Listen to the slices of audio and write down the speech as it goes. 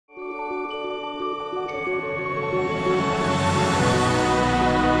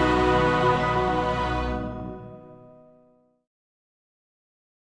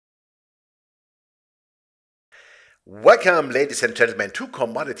Welcome, ladies and gentlemen, to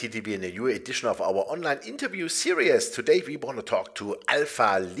Commodity TV in a new edition of our online interview series. Today we want to talk to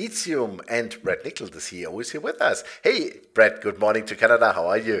Alpha Lithium, and Brad Nichol, the CEO, is here with us. Hey, Brad, good morning to Canada. How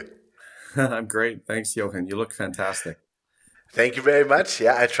are you? I'm great. Thanks, Johan. You look fantastic. Thank you very much.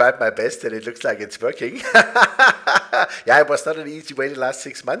 Yeah, I tried my best and it looks like it's working. Yeah, it was not an easy way the last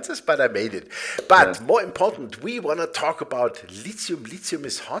 6 months, but I made it. Yeah. But more important, we want to talk about lithium. Lithium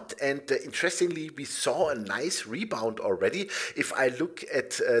is hot, and interestingly, we saw a nice rebound already. If I look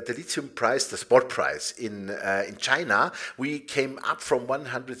at the lithium price, the spot price in China, we came up from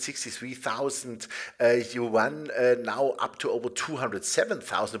 163,000 yuan now up to over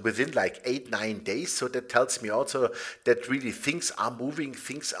 207,000 within like 8 9 days. So that tells me also that really things are moving,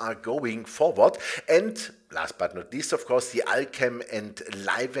 things are going forward. And last but not least, of course, the ALLI-V and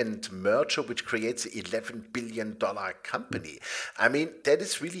Livent merger, which creates an $11 billion company. I mean, that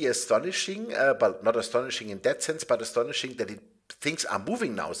is really astonishing. Well, not astonishing in that sense, but astonishing that things are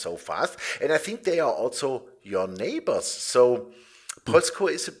moving now so fast. And I think they are also your neighbors. So Polsko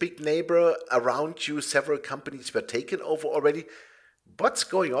is a big neighbor around you. Several companies were taken over already. What's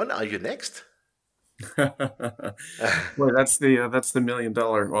going on? Are you next? Boy, that's the $1 million,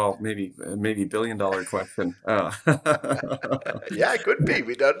 well, maybe $1 billion question. Yeah, it could be.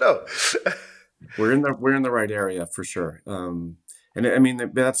 We don't know. We're in the right area for sure. And I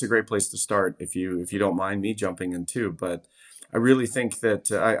mean that's a great place to start if you don't mind me jumping in too. But I really think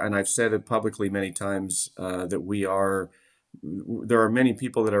that I've said it publicly many times that there are many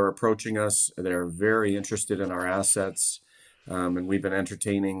people that are approaching us. They're very interested in our assets, and we've been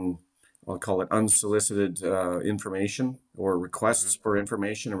entertaining. I'll call it unsolicited information or requests for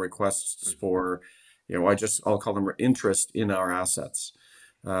information and requests for, I'll call them interest in our assets.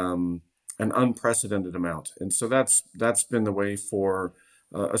 Um, an unprecedented amount. And so that's been the way for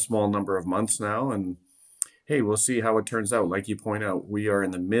a small number of months now. And hey, we'll see how it turns out. Like you point out, we are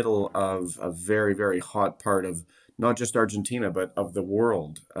in the middle of a very, very hot part of not just Argentina, but of the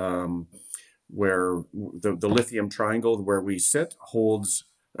world, where the Lithium Triangle, where we sit, holds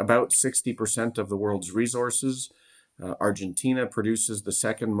about 60% of the world's resources. Argentina produces the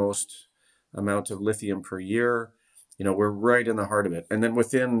second most amount of lithium per year. We're right in the heart of it. And then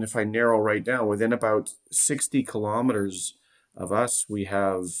within, if I narrow right down, within about 60 kilometers of us, we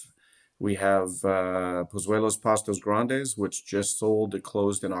have Pozuelos Pastos Grandes, which just sold. It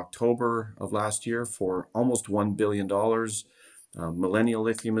closed in October of last year for almost $1 billion. Millennial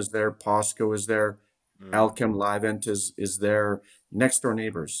Lithium is there. POSCO is there. Mm. Alchem Livent is there. Next door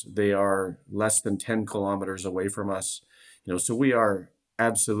neighbors. They are less than 10 kilometers away from us. So we are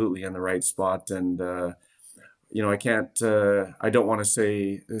absolutely in the right spot. And I don't want to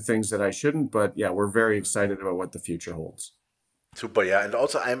say things that I shouldn't, but yeah, we're very excited about what the future holds. Super, yeah. And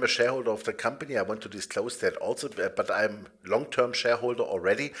also, I'm a shareholder of the company. I want to disclose that also, but I'm long-term shareholder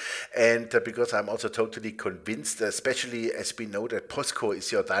already. And because I'm also totally convinced, especially as we know that POSCO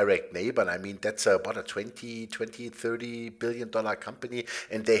is your direct neighbor. And I mean, that's what, a 30 billion dollar company,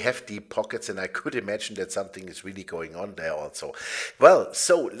 and they have deep pockets. And I could imagine that something is really going on there also. Well,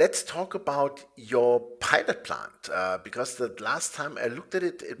 so let's talk about your pilot plant, because the last time I looked at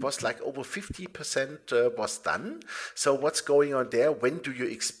it, it was like over 50% was done. So what's going on there? When do you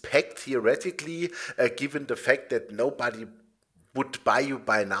expect theoretically, given the fact that nobody would buy you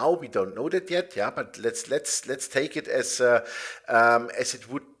by now? We don't know that yet, yeah. But let's take it as it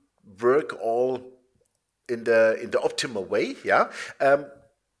would work all in the optimal way, yeah.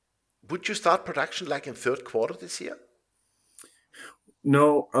 Would you start production like in third quarter this year?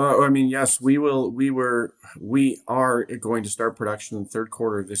 No, I mean, yes, we will. We are going to start production in the third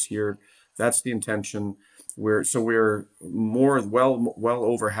quarter of this year. That's the intention. We're well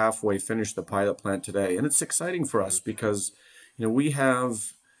over halfway finished the pilot plant today, and it's exciting for us because, we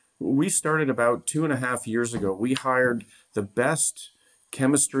started about 2.5 years ago. We hired the best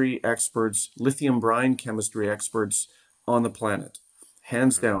chemistry experts, lithium brine chemistry experts on the planet.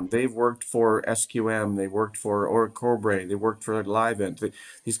 Hands down. They've worked for SQM, they worked for Orcobre, they worked for Livent.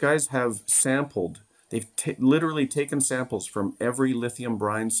 These guys have sampled, they've literally taken samples from every lithium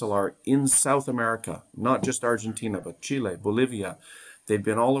brine salar in South America, not just Argentina, but Chile, Bolivia. They've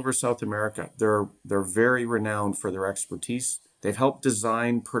been all over South America. They're very renowned for their expertise. They've helped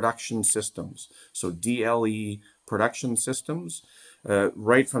design production systems, so DLE production systems,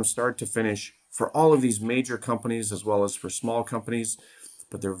 right from start to finish for all of these major companies as well as for small companies.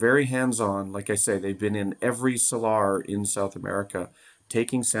 But they're very hands-on. Like I say, they've been in every salar in South America,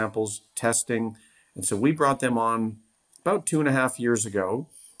 taking samples, testing. And so we brought them on about 2.5 years ago,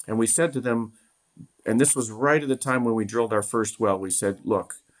 and we said to them, and this was right at the time when we drilled our first well, we said,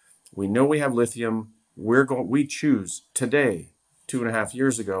 look, we know we have lithium. we choose today, 2.5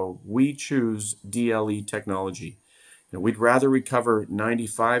 years ago, we choose DLE technology. We'd rather recover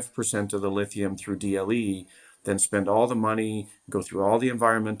 95% of the lithium through DLE than spend all the money, go through all the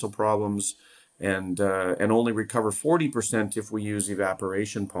environmental problems, and only recover 40% if we use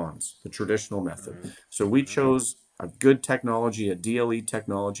evaporation ponds, the traditional method. So we chose a good technology, a DLE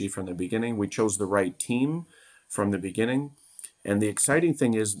technology from the beginning. We chose the right team from the beginning. And the exciting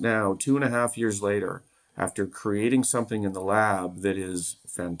thing is now, 2.5 years later, after creating something in the lab that is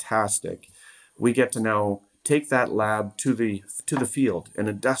fantastic, we get to now take that lab to the field, an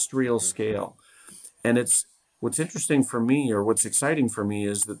industrial scale. And it's what's interesting for me, or what's exciting for me,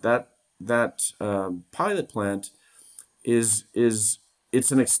 is that pilot plant is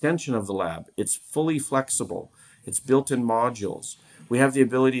it's an extension of the lab. It's fully flexible. It's built in modules. We have the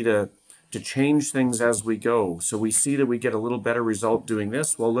ability to change things as we go. So we see that we get a little better result doing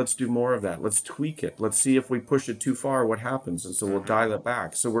this. Well, let's do more of that. Let's tweak it. Let's see if we push it too far, what happens. And so we'll dial it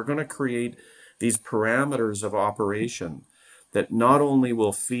back. So we're going to create these parameters of operation that not only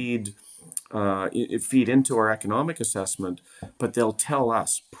will feed into our economic assessment, but they'll tell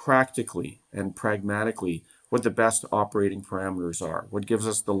us practically and pragmatically what the best operating parameters are, what gives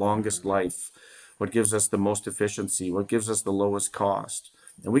us the longest life, what gives us the most efficiency, what gives us the lowest cost.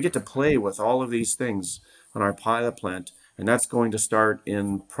 And we get to play with all of these things on our pilot plant, and that's going to start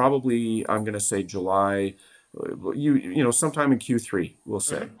in probably, I'm going to say July, sometime in Q3, we'll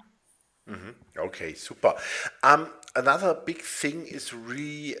say. Okay, super. Another big thing is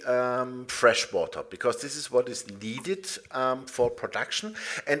really fresh water, because this is what is needed for production.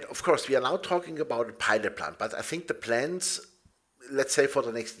 And of course, we are now talking about a pilot plant, but I think the plans, let's say for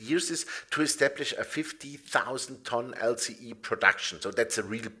the next years, is to establish a 50,000 ton LCE production. So that's a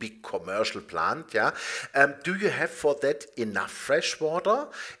really big commercial plant. Yeah. Do you have for that enough fresh water?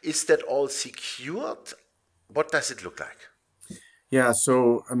 Is that all secured? What does it look like? Yeah,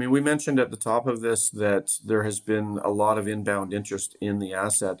 so I mean, we mentioned at the top of this that there has been a lot of inbound interest in the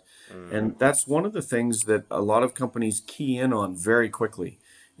asset. And that's one of the things that a lot of companies key in on very quickly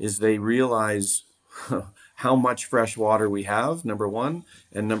is they realize how much fresh water we have, number one,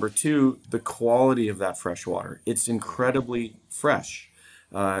 and number two, the quality of that fresh water. It's incredibly fresh,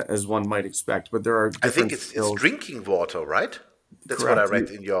 as one might expect, but there are I think different it's skills. drinking water, right? That's what I Correct.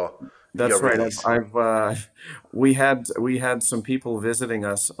 read in your That's right. release. We had some people visiting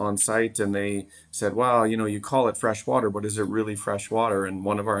us on site, and they said, "Wow, you call it fresh water, but is it really fresh water?" And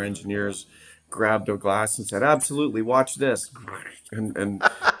one of our engineers grabbed a glass and said, "Absolutely, watch this," and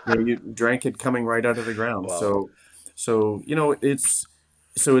you drank it coming right out of the ground. Wow. So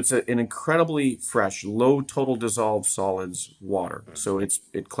an incredibly fresh, low total dissolved solids water. So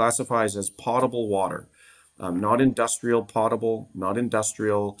it classifies as potable water, not industrial potable, not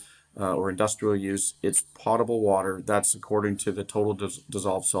industrial or industrial use. It's potable water. That's according to the total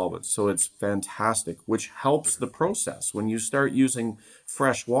dissolved solvents. So it's fantastic, which helps the process. When you start using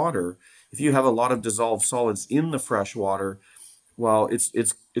fresh water, if you have a lot of dissolved solids in the fresh water, well, it's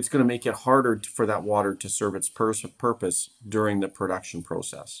going to make it harder for that water to serve its purpose during the production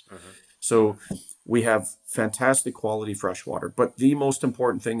process. So we have fantastic quality fresh water, but the most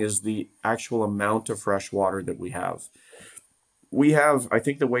important thing is the actual amount of fresh water that we have. I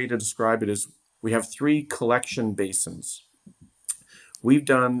think the way to describe it is we have 3 collection basins. We've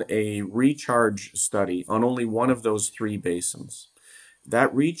done a recharge study on only one of those 3 basins.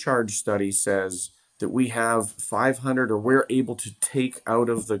 That recharge study says that we have 500, or we're able to take out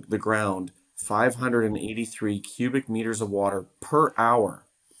of the ground 583 cubic meters of water per hour.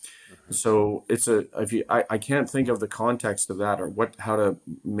 So I can't think of the context of that, or how to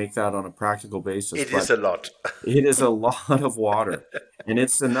make that on a practical basis, It is but a lot. it is a lot of water, and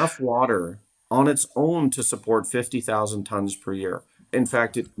it's enough water on its own to support 50,000 tons per year. In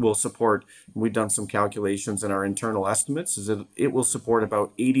fact, it will support, we've done some calculations in our internal estimates, is that it will support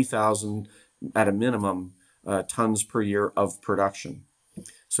about 80,000 at a minimum tons per year of production.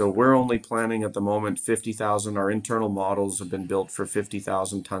 So we're only planning at the moment 50,000. Our internal models have been built for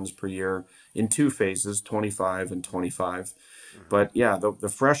 50,000 tons per year in 2 phases, 25 and 25. But yeah, the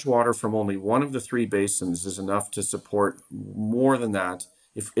fresh water from only one of the 3 basins is enough to support more than that.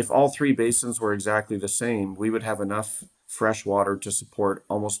 If all 3 basins were exactly the same, we would have enough fresh water to support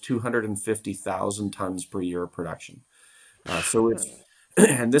almost 250,000 tons per year of production.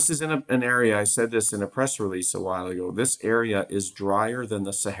 And this is in an area, I said this in a press release a while ago, this area is drier than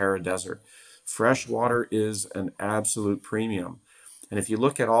the Sahara Desert. Fresh water is an absolute premium. And if you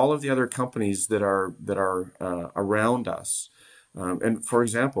look at all of the other companies that are around us, and for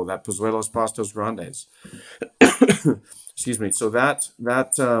example, that Pozuelos Pastos Grandes, excuse me, so that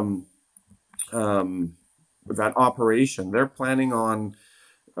um, that operation, they're planning on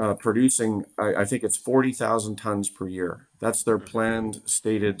producing, I think it's 40,000 tons per year. That's their planned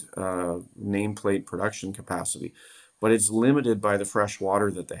stated nameplate production capacity, but it's limited by the fresh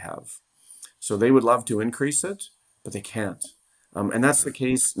water that they have. So they would love to increase it, but they can't. And that's the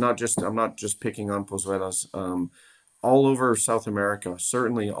case, not just, I'm not just picking on Pozuelos, all over South America,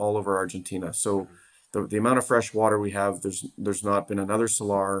 certainly all over Argentina. So the amount of fresh water we have, there's not been another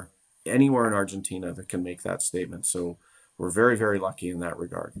salar anywhere in Argentina that can make that statement. So we're very, very lucky in that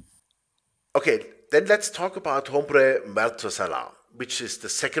regard. Okay, then let's talk about Hombre Muerto Salar, which is the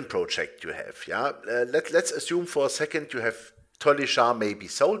second project you have. Yeah, let's assume for a second you have Tolillar maybe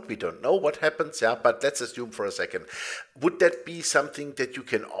sold. We don't know what happens. Yeah, but let's assume for a second. Would that be something that you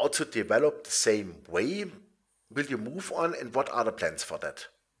can also develop the same way? Will you move on, and what are the plans for that?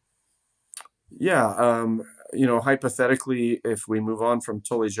 Yeah, hypothetically, if we move on from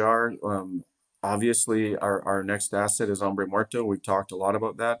Tolijar, obviously our next asset is Hombre Muerto. We've talked a lot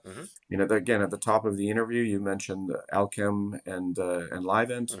about that. Hmm. Again, at the top of the interview, you mentioned ALLI-V and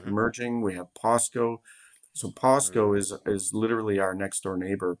Livent Hmm. merging. We have POSCO. So POSCO Hmm. is literally our next door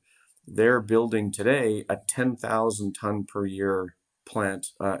neighbor. They're building today a 10,000 ton per year plant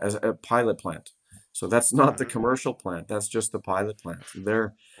as a pilot plant. So that's not the Hmm. commercial plant. That's just the pilot plant.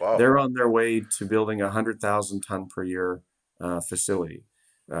 Wow. They're on their way to building a 100,000 ton per year facility,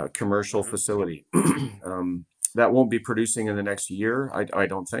 commercial Hmm. facility. um, that won't be producing in the next year, I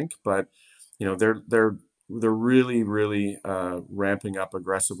don't think, but they're really, really ramping up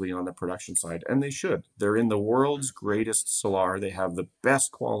aggressively on the production side, and they should. They're in the world's greatest salar. They have the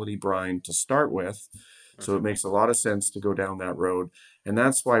best quality brine to start with, so it Hmm. makes a lot of sense to go down that road, and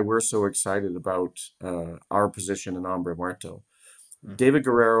that's why we're so excited about our position in Hombre Muerto. Hmm. David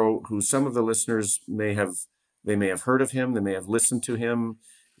Guerrero, who some of the listeners may have heard of him, they may have listened to him.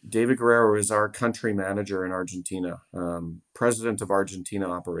 David Guerrero is our country manager in Argentina, president of Argentina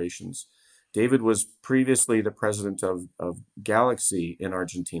operations. David was previously the president of Galaxy in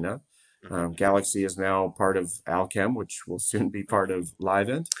Argentina. Hmm. Galaxy is now part of Alchem, which will soon be part Hmm. of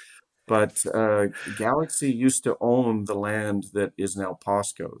Livent. But Galaxy used to own the land that is now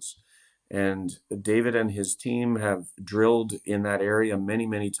POSCO's. And David and his team have drilled in that area many,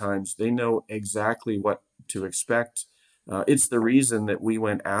 many times. They know exactly what to expect. It's the reason that we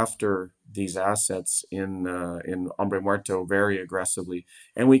went after these assets in Hombre Muerto very aggressively,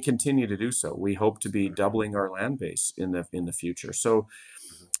 and we continue to do so. We hope to be doubling our land base in the future. So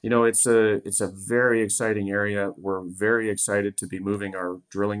it's a very exciting area. We're very excited to be moving our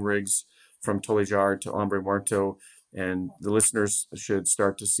drilling rigs from Tolijar to Hombre Muerto, and the listeners should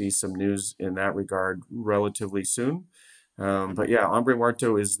start to see some news in that regard relatively soon. But Hmm. yeah, Hombre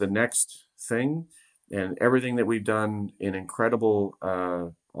Muerto is the next thing, and everything that we've done in incredible,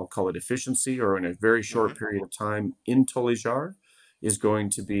 I'll call it efficiency, or in a very short Hmm. period of time in Tolijar, is going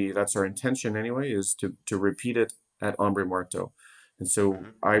to be, that's our intention anyway, is to repeat it at Hombre Muerto. And so Hmm.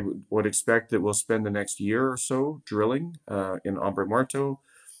 I would expect that we'll spend the next year or so drilling in Hombre Muerto,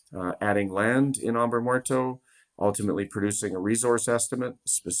 adding land in Hombre Muerto, ultimately producing a resource estimate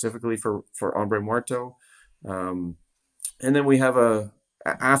specifically for Hombre Muerto. Um, and then we have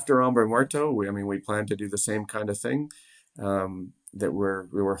after Hombre Muerto, we plan to do the same kind of thing that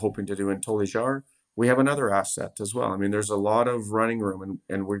we were hoping to do in Tolijar. We have another asset as well. I mean, there's a lot of running room,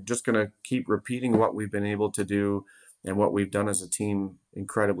 and we're just going to keep repeating what we've been able to do and what we've done as a team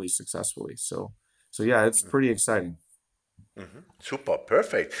incredibly successfully. So yeah, it's pretty exciting. Super,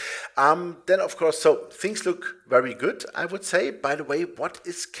 perfect. Then, of course, so things look very good, I would say. By the way, what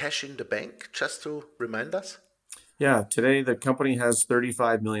is cash in the bank? Just to remind us. Yeah, today the company has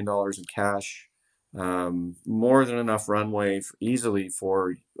 $35 million in cash, more than enough runway easily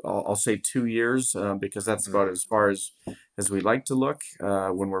for, I'll say 2 years, because that's about Hmm. as far as we like to look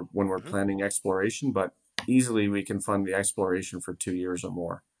when we're Hmm. planning exploration, but easily we can fund the exploration for 2 years or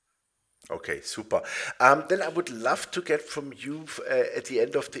more. Okay, super. Then I would love to get from you at the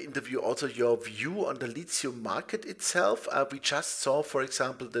end of the interview also your view on the lithium market itself. We just saw, for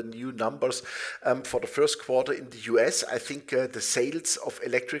example, the new numbers for the first quarter in the US. I think the sales of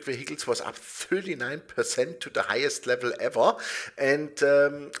electric vehicles was up 39% to the highest level ever. And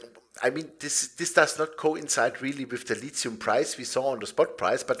I mean, this does not coincide really with the lithium price we saw on the spot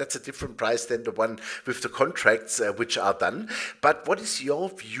price, but that's a different price than the one with the contracts which are done. But what is your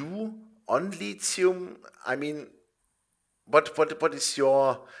view on lithium? I mean, what is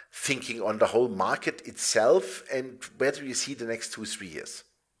your thinking on the whole market itself, and where do you see the next 2 3 years?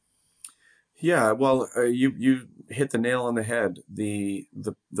 Yeah, well, you hit the nail on the head. The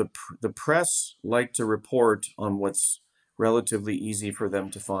press like to report on what's relatively easy for them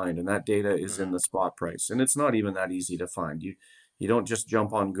to find, and that data is in Mhm. the spot price. And it's not even that easy to find. You don't just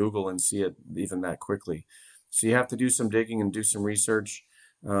jump on Google and see it even that quickly. So you have to do some digging and do some research.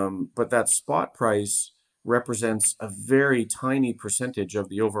 But that spot price represents a very tiny percentage of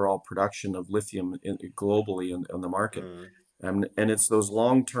the overall production of lithium globally in the market. Mhm. And it's those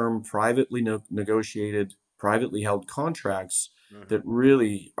long-term, privately negotiated, privately held contracts that Mhm.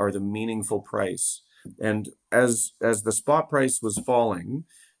 really are the meaningful price. And as the spot price was falling,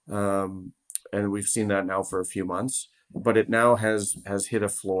 um, and we've seen that now for a few months, but it now has hit a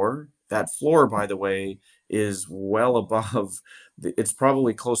floor. That floor, by the way, is well above. It's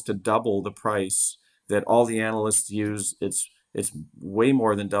probably close to double the price that all the analysts use. It's way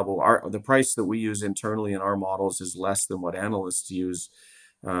more than double. The price that we use internally in our models is less than what analysts use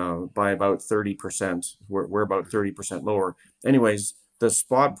by about 30%. We're about Mhm. 30% lower. Anyways, the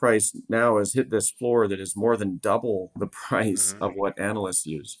spot price now has hit this floor that is more than double the price Mhm. of what analysts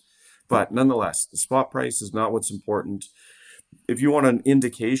use. But nonetheless, the spot price is not what's important. If you want an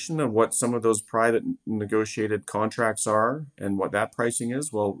indication of what some of those private negotiated contracts are and what that pricing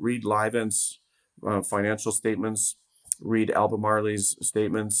is, well, read Livent's financial statements, read Albemarle's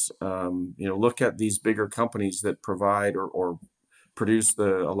statements. Look at these bigger companies that provide or produce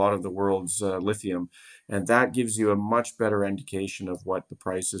a lot of the world's lithium, and that gives you a much better indication of what the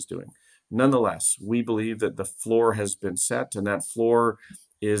price is doing. Nonetheless, we believe that the floor has been set, and that floor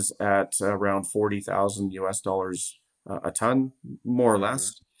is at around 40,000 US dollars a ton, more or Mhm.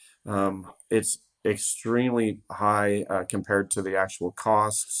 less. Mhm. It's extremely high compared to the actual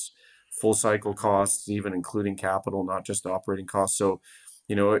costs, full cycle Mhm. costs, even including capital, not just operating costs. So,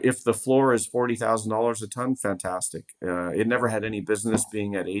 if the floor is $40,000 a ton, fantastic. It never had any business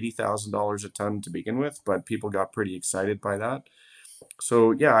being at $80,000 a ton to begin with, but people got pretty excited by that.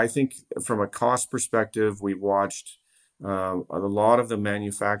 So yeah, I think from a cost perspective, we've watched a lot of the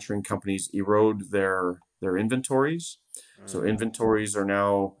manufacturing companies erode their inventories. So Mhm. inventories are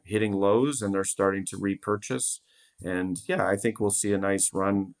now hitting lows, and they're starting to repurchase. And yeah, I think we'll see a nice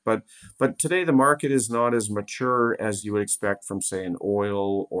run. But today the market is not as mature as you would expect from, say, an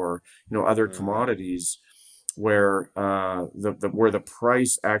oil or other Mhm. commodities, where where the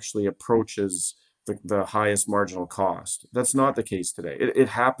price actually approaches the highest marginal cost. That's not the case today. It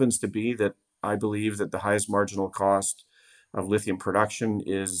happens to be that I believe that the highest marginal cost of lithium production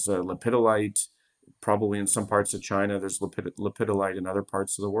is lepidolite. Probably in some parts of China, there's lepidolite in other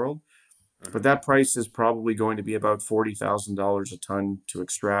parts of the world. But Mhm. that price is probably going to be about $40,000 a ton to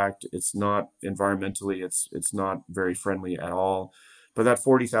extract. It's not environmentally, it's not very friendly at all. But that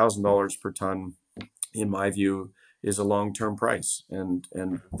 $40,000 per ton, in my view, is a long-term price, and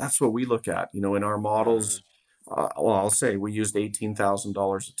that's what we look at. In our models, Mhm. well, I'll say we used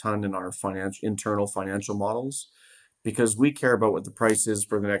 $18,000 a ton in our internal financial models, because we care about what the price is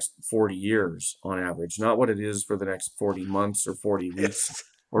for the next 40 years on average, not what it is for the next 40 months or 40 weeks Yes.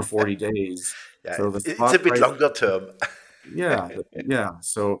 or 40 days. Yeah, So the it's a spot bit price, longer term. yeah, yeah.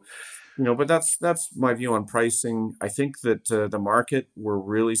 So but that's my view on pricing. I think that the market, we're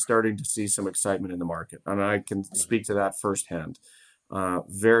really starting to see some excitement in the market, and I can Mhm. speak to that firsthand.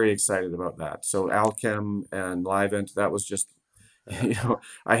 Very excited about that. So Alchem and Livent, that was just, Uh-huh.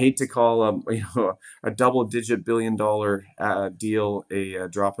 I hate to call a double-digit billion-dollar deal a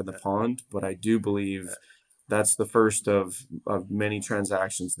drop in the pond, but I do believe that's the first of many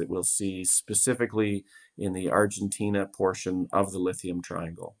transactions that we'll see specifically in the Argentina portion of the Lithium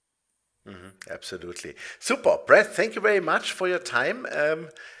Triangle. Mhm. Absolutely. Super. Brad, thank you very much for your time.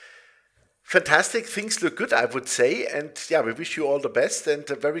 Fantastic. Things look good, I would say. And yeah, we wish you all the best and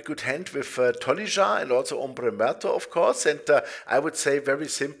a very good hand with Tolillar and also Hombre Muerto, of course. And I would say very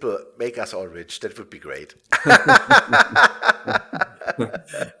simple, make us all rich. That would be great.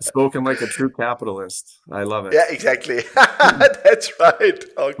 Spoken like a true capitalist. I love it. Yeah, exactly. That's right.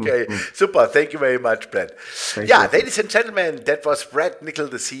 Okay. Super. Thank you very much, Brad. Thanks, Yeah, Wilfred. ladies and gentlemen, that was Brad Nichol,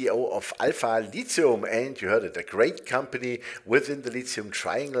 the CEO of Alpha Lithium. And you heard it, a great company within the Lithium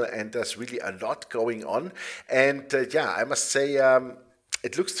Triangle. And there's really a lot going on. And yeah, I must say,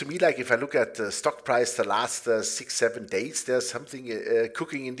 it looks to me like if I look at the stock price the last 6, 7 days, there's something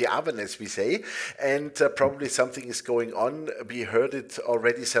cooking in the oven, as we say, and probably something is going on. We heard it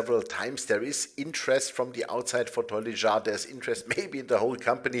already several times. There is interest from the outside for Tolillar. There's interest maybe in the whole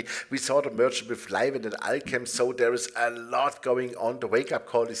company. We saw the merger with Livent and Alchem, so there is a lot going on. The wake-up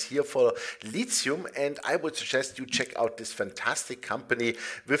call is here for lithium, and I would suggest you check out this fantastic company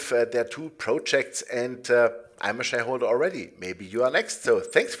with their two projects and I'm a shareholder already. Maybe you are next. So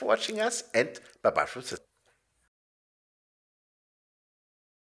thanks for watching us and bye bye from